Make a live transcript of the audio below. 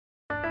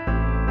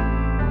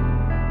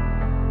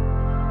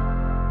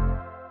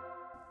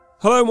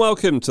Hello and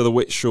welcome to the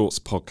Which Shorts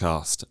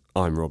podcast.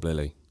 I'm Rob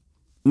Lilly.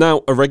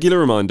 Now, a regular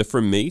reminder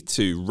from me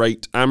to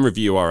rate and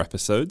review our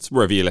episodes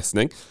wherever you're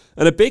listening,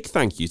 and a big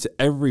thank you to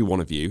every one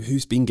of you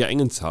who's been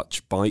getting in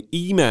touch by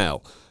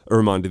email. A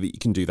reminder that you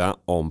can do that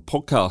on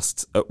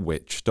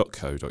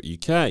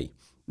podcasts@which.co.uk.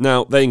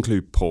 Now, they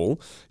include Paul.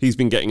 He's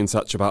been getting in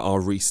touch about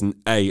our recent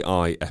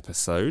AI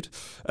episode.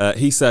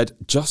 He said,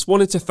 "Just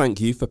wanted to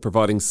thank you for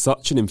providing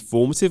such an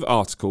informative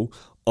article.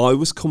 I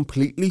was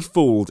completely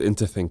fooled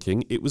into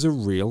thinking it was a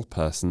real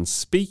person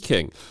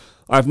speaking.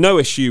 I have no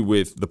issue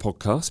with the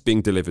podcast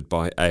being delivered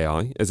by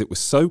AI, as it was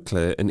so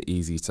clear and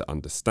easy to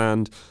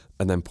understand."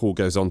 And then Paul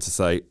goes on to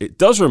say, "It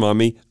does remind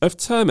me of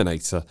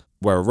Terminator,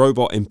 where a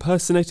robot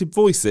impersonated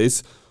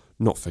voices,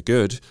 not for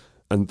good."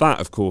 And that,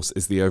 of course,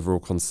 is the overall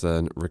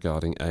concern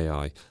regarding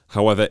AI.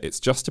 However, it's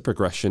just a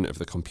progression of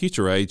the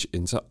computer age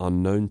into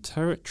unknown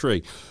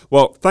territory.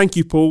 Well, thank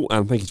you, Paul,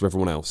 and thank you to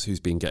everyone else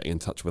who's been getting in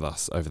touch with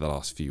us over the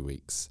last few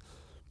weeks.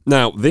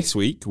 Now, this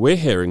week, we're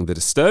hearing the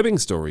disturbing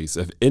stories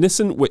of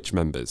innocent Which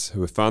members who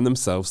have found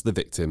themselves the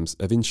victims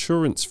of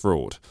insurance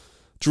fraud.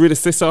 To read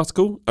us this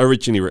article,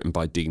 originally written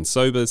by Dean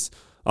Sobers,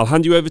 I'll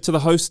hand you over to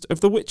the host of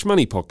the Which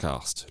Money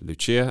podcast,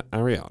 Lucia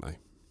Ariano.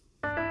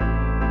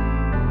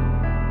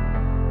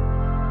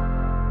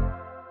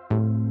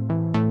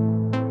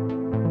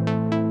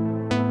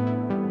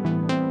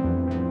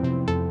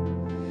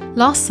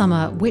 Last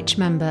summer, Which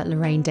member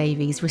Lorraine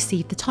Davies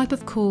received the type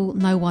of call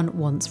no one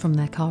wants from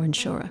their car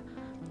insurer.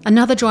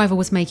 Another driver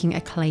was making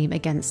a claim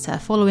against her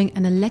following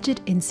an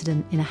alleged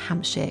incident in a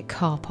Hampshire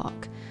car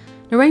park.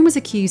 Lorraine was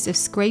accused of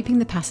scraping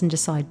the passenger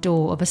side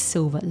door of a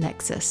silver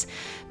Lexus,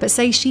 but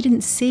says she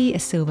didn't see a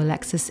silver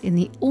Lexus in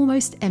the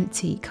almost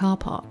empty car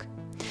park.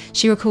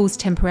 She recalls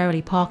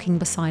temporarily parking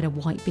beside a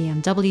white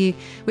BMW,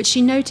 which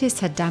she noticed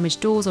had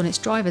damaged doors on its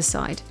driver's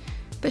side.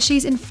 But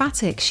she's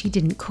emphatic she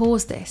didn't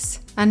cause this,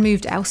 and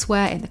moved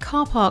elsewhere in the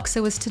car park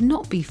so as to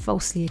not be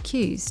falsely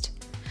accused.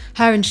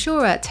 Her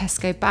insurer,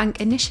 Tesco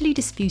Bank, initially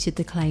disputed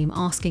the claim,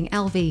 asking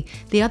LV,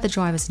 the other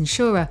driver's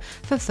insurer,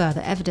 for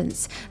further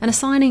evidence and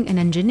assigning an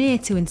engineer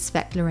to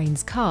inspect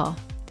Lorraine's car.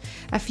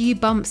 A few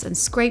bumps and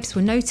scrapes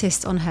were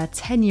noticed on her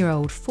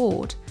 10-year-old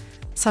Ford.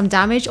 Some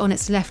damage on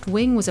its left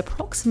wing was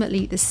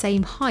approximately the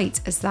same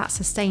height as that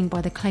sustained by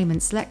the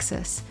claimant's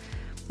Lexus.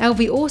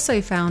 LV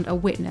also found a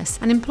witness,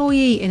 an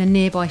employee in a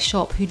nearby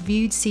shop who'd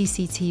viewed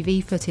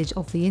CCTV footage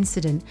of the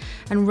incident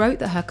and wrote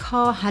that her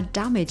car had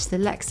damaged the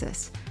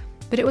Lexus.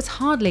 But it was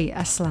hardly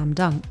a slam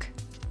dunk.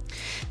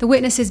 The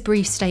witness's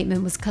brief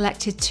statement was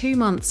collected 2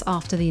 months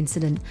after the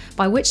incident,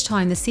 by which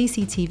time the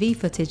CCTV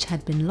footage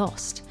had been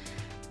lost.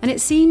 And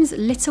it seems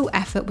little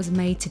effort was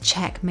made to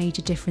check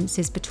major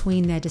differences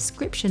between their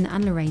description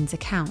and Lorraine's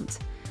account.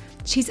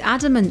 She's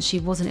adamant she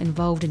wasn't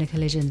involved in a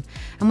collision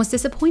and was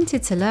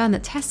disappointed to learn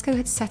that Tesco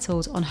had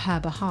settled on her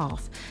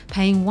behalf,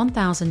 paying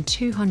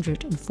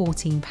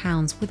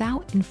 £1,214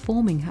 without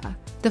informing her.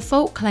 The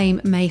fault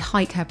claim may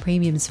hike her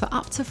premiums for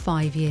up to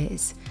 5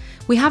 years.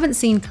 We haven't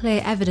seen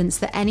clear evidence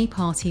that any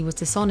party was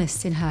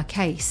dishonest in her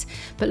case,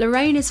 but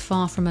Lorraine is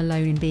far from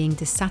alone in being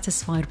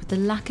dissatisfied with the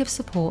lack of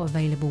support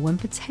available when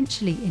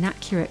potentially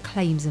inaccurate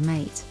claims are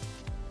made.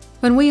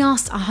 When we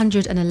asked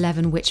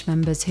 111 Which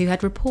members who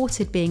had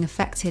reported being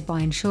affected by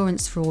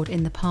insurance fraud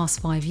in the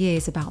past 5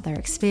 years about their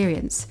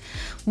experience,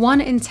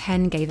 1 in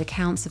 10 gave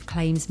accounts of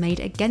claims made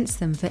against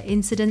them for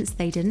incidents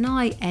they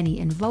deny any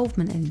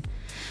involvement in,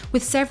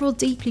 with several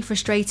deeply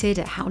frustrated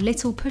at how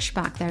little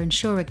pushback their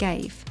insurer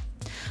gave.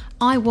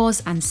 "I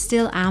was and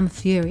still am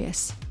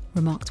furious,"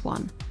 remarked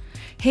one.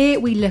 Here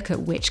we look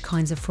at which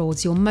kinds of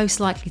frauds you're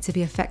most likely to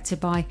be affected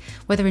by,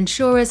 whether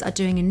insurers are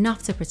doing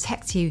enough to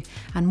protect you,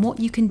 and what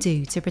you can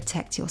do to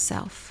protect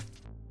yourself.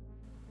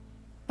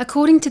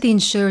 According to the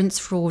Insurance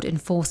Fraud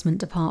Enforcement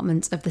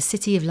Department of the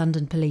City of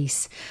London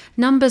Police,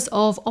 numbers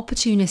of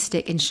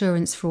opportunistic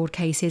insurance fraud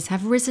cases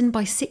have risen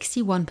by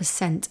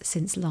 61%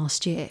 since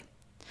last year.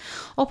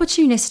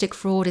 Opportunistic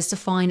fraud is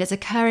defined as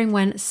occurring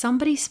when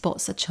somebody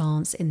spots a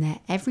chance in their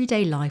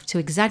everyday life to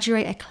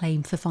exaggerate a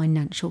claim for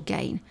financial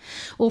gain,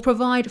 or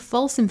provide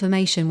false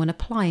information when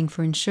applying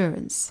for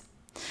insurance.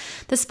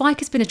 The spike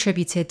has been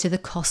attributed to the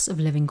cost of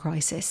living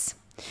crisis.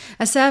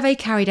 A survey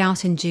carried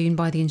out in June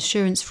by the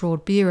Insurance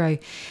Fraud Bureau,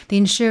 the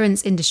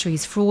insurance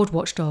industry's fraud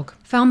watchdog,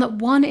 found that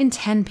 1 in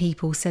 10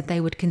 people said they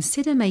would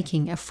consider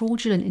making a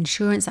fraudulent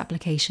insurance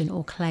application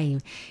or claim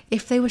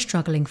if they were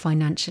struggling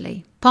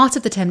financially. Part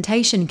of the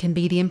temptation can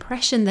be the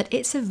impression that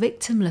it's a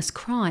victimless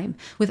crime,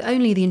 with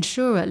only the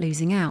insurer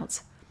losing out.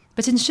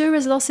 But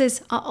insurers'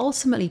 losses are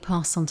ultimately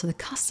passed on to the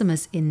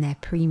customers in their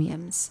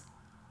premiums.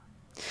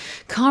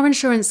 Car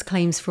insurance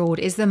claims fraud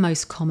is the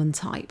most common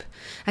type,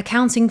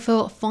 accounting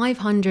for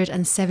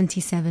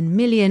 577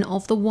 million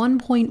of the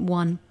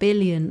 1.1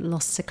 billion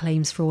lost to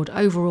claims fraud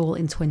overall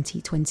in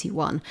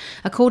 2021,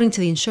 according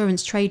to the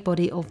insurance trade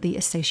body of the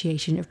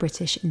Association of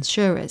British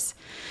Insurers.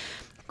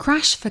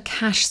 Crash for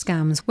cash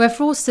scams, where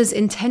fraudsters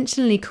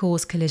intentionally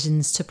cause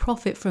collisions to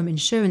profit from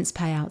insurance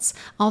payouts,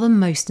 are the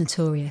most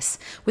notorious,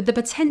 with the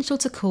potential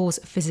to cause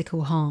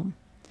physical harm.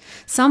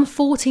 Some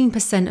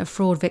 14% of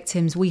fraud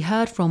victims we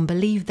heard from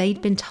believe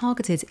they'd been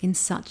targeted in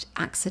such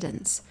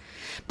accidents.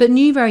 But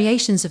new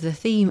variations of the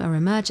theme are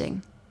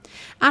emerging.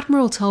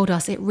 Admiral told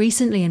us it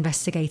recently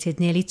investigated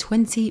nearly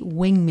 20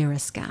 wing mirror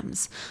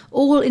scams,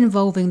 all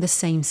involving the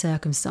same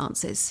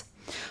circumstances.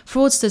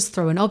 Fraudsters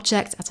throw an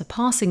object at a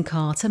passing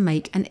car to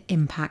make an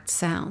impact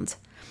sound,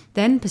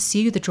 then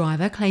pursue the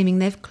driver claiming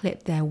they've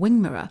clipped their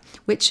wing mirror,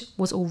 which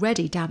was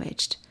already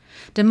damaged,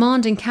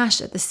 demanding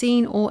cash at the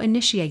scene or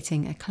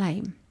initiating a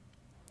claim.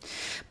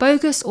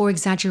 Bogus or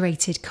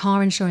exaggerated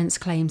car insurance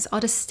claims are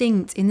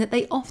distinct in that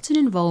they often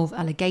involve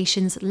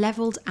allegations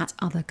levelled at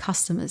other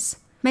customers,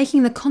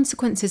 making the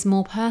consequences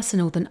more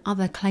personal than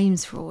other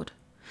claims fraud.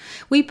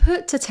 We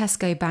put to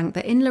Tesco Bank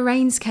that in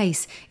Lorraine's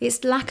case,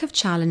 its lack of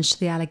challenge to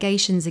the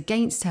allegations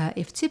against her,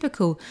 if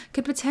typical,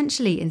 could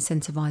potentially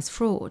incentivise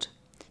fraud.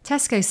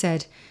 Tesco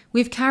said,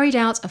 "We've carried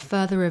out a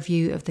further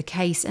review of the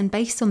case and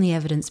based on the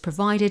evidence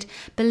provided,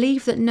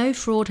 believe that no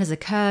fraud has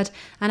occurred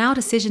and our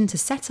decision to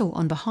settle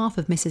on behalf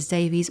of Mrs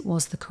Davies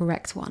was the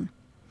correct one."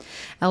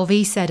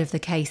 LV said of the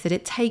case that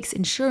it takes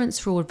insurance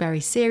fraud very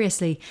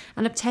seriously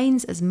and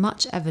obtains as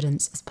much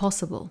evidence as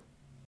possible.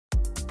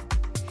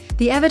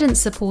 The evidence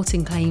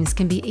supporting claims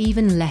can be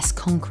even less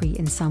concrete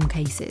in some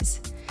cases.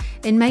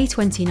 In May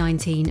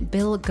 2019,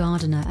 Bill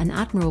Gardiner, an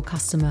Admiral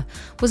customer,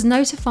 was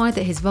notified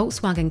that his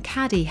Volkswagen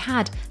Caddy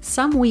had,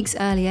 some weeks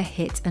earlier,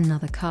 hit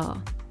another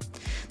car.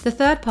 The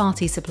third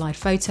party supplied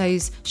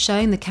photos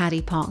showing the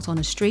Caddy parked on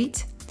a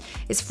street,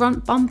 its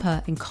front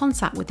bumper in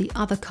contact with the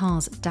other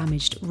car's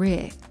damaged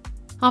rear.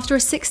 After a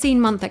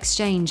 16-month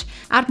exchange,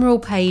 Admiral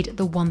paid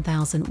the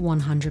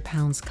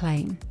 £1,100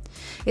 claim.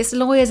 Its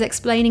lawyers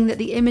explaining that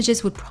the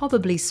images would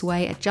probably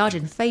sway a judge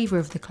in favour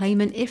of the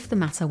claimant if the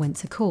matter went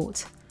to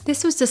court.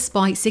 This was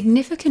despite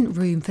significant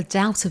room for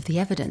doubt of the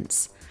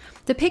evidence.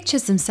 The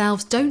pictures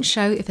themselves don't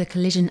show if the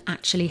collision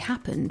actually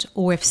happened,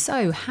 or if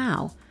so,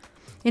 how.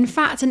 In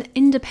fact, an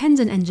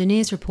independent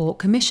engineer's report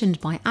commissioned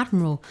by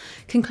Admiral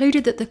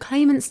concluded that the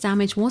claimant's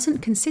damage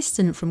wasn't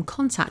consistent from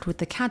contact with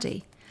the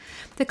Caddy.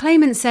 The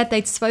claimant said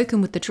they'd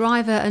spoken with the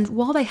driver and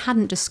while they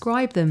hadn't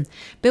described them,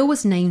 Bill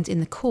was named in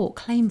the court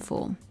claim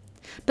form.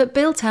 But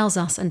Bill tells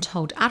us and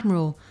told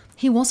Admiral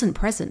he wasn't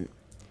present.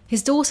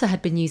 His daughter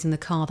had been using the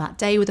car that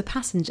day with a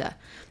passenger,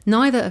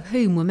 neither of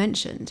whom were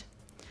mentioned.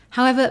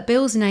 However,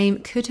 Bill's name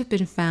could have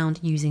been found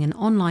using an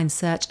online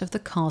search of the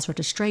car's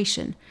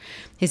registration.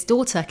 His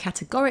daughter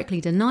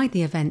categorically denied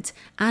the event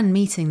and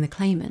meeting the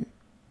claimant.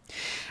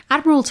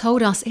 Admiral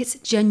told us it's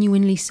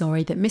genuinely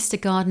sorry that Mr.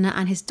 Gardiner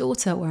and his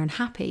daughter were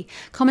unhappy,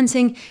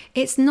 commenting,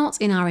 "It's not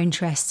in our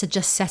interest to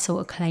just settle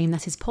a claim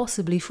that is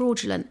possibly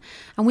fraudulent,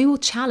 and we will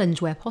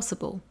challenge where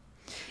possible."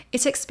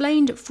 It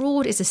explained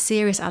fraud is a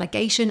serious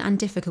allegation and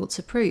difficult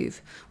to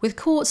prove, with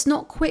courts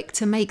not quick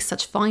to make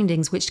such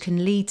findings which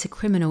can lead to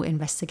criminal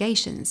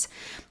investigations,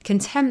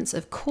 contempt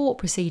of court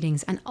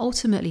proceedings and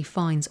ultimately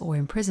fines or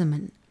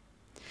imprisonment.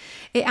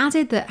 It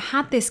added that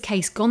had this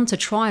case gone to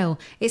trial,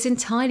 it's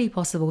entirely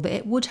possible that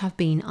it would have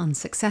been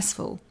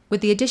unsuccessful,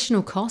 with the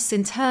additional costs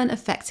in turn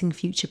affecting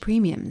future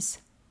premiums.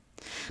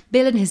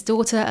 Bill and his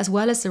daughter, as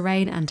well as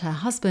Lorraine and her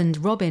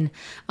husband, Robin,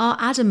 are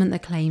adamant the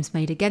claims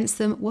made against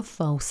them were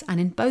false and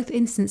in both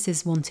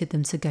instances wanted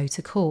them to go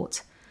to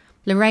court.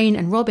 Lorraine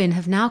and Robin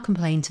have now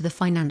complained to the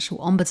Financial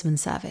Ombudsman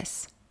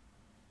Service.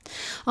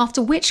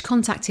 After which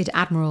contacted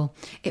Admiral,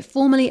 it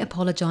formally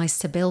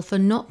apologised to Bill for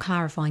not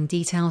clarifying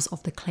details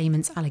of the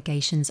claimant's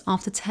allegations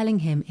after telling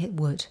him it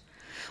would.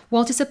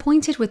 While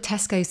disappointed with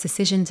Tesco's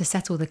decision to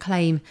settle the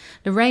claim,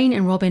 Lorraine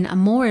and Robin are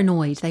more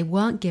annoyed they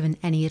weren't given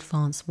any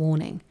advance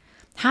warning.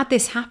 Had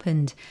this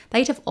happened,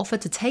 they'd have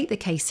offered to take the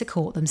case to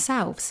court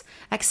themselves,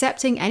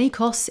 accepting any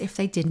costs if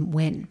they didn't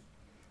win.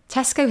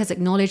 Tesco has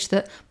acknowledged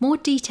that more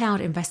detailed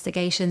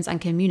investigations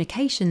and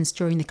communications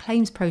during the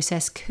claims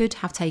process could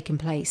have taken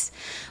place,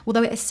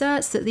 although it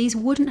asserts that these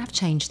wouldn't have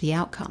changed the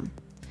outcome.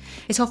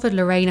 It offered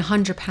Lorraine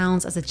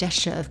 £100 as a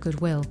gesture of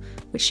goodwill,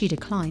 which she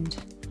declined.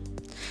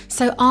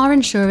 So are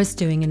insurers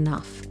doing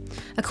enough?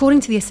 According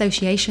to the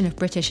Association of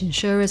British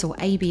Insurers, or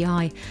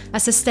ABI, a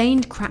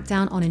sustained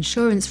crackdown on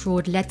insurance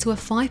fraud led to a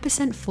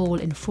 5% fall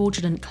in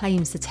fraudulent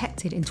claims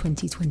detected in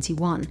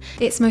 2021,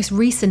 its most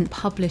recent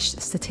published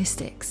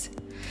statistics.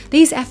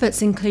 These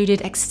efforts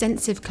included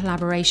extensive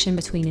collaboration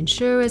between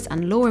insurers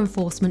and law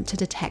enforcement to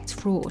detect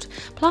fraud,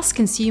 plus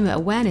consumer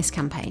awareness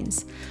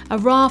campaigns. A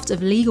raft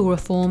of legal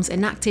reforms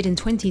enacted in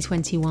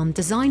 2021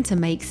 designed to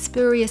make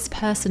spurious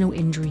personal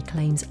injury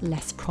claims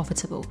less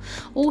profitable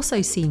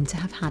also seem to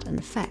have had an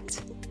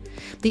effect.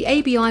 The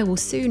ABI will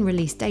soon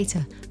release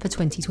data for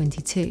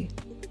 2022.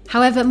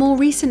 However, more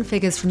recent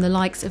figures from the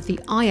likes of the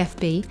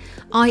IFB,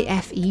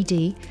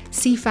 IFED,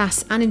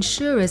 CFAS and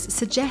insurers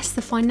suggest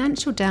the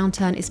financial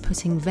downturn is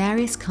putting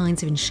various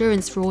kinds of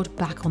insurance fraud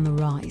back on the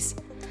rise.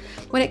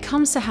 When it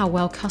comes to how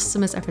well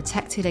customers are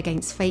protected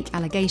against fake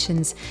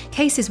allegations,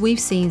 cases we've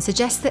seen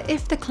suggest that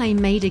if the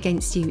claim made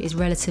against you is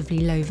relatively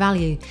low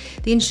value,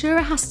 the insurer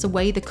has to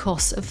weigh the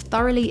costs of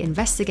thoroughly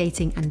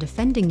investigating and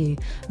defending you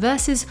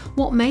versus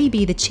what may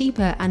be the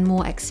cheaper and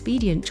more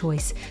expedient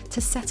choice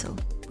to settle.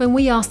 When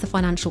we asked the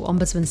Financial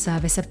Ombudsman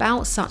Service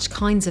about such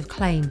kinds of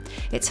claim,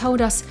 it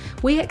told us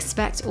we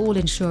expect all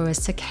insurers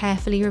to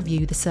carefully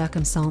review the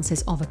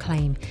circumstances of a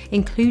claim,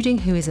 including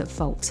who is at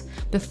fault,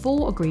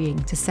 before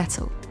agreeing to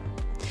settle.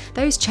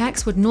 Those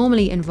checks would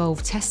normally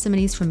involve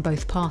testimonies from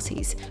both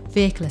parties,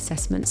 vehicle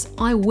assessments,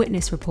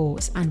 eyewitness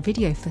reports, and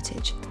video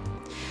footage.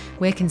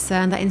 We're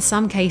concerned that in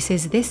some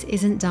cases this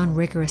isn't done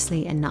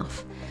rigorously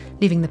enough,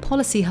 leaving the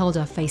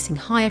policyholder facing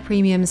higher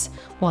premiums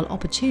while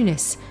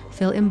opportunists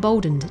feel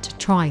emboldened to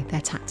try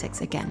their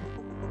tactics again.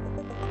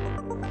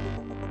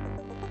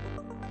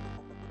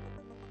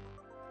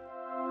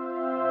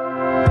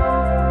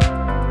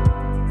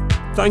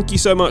 Thank you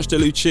so much to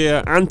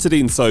Lucia and to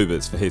Dean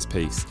Sobers for his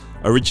piece,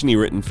 originally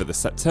written for the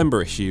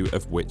September issue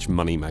of Which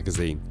Money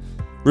magazine.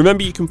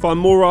 Remember, you can find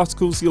more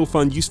articles you'll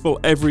find useful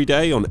every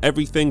day on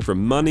everything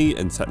from money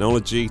and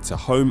technology to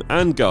home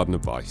and garden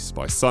advice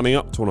by signing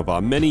up to one of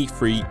our many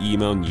free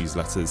email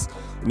newsletters.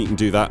 And you can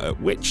do that at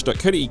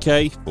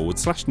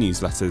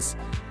which.co.uk/newsletters.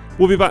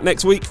 We'll be back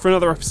next week for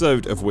another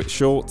episode of Which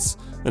Shorts,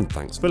 and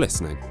thanks for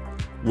listening.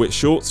 Which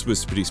Shorts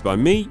was produced by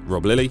me,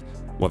 Rob Lilly,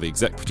 while the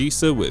exec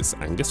producer was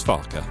Angus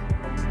Farker.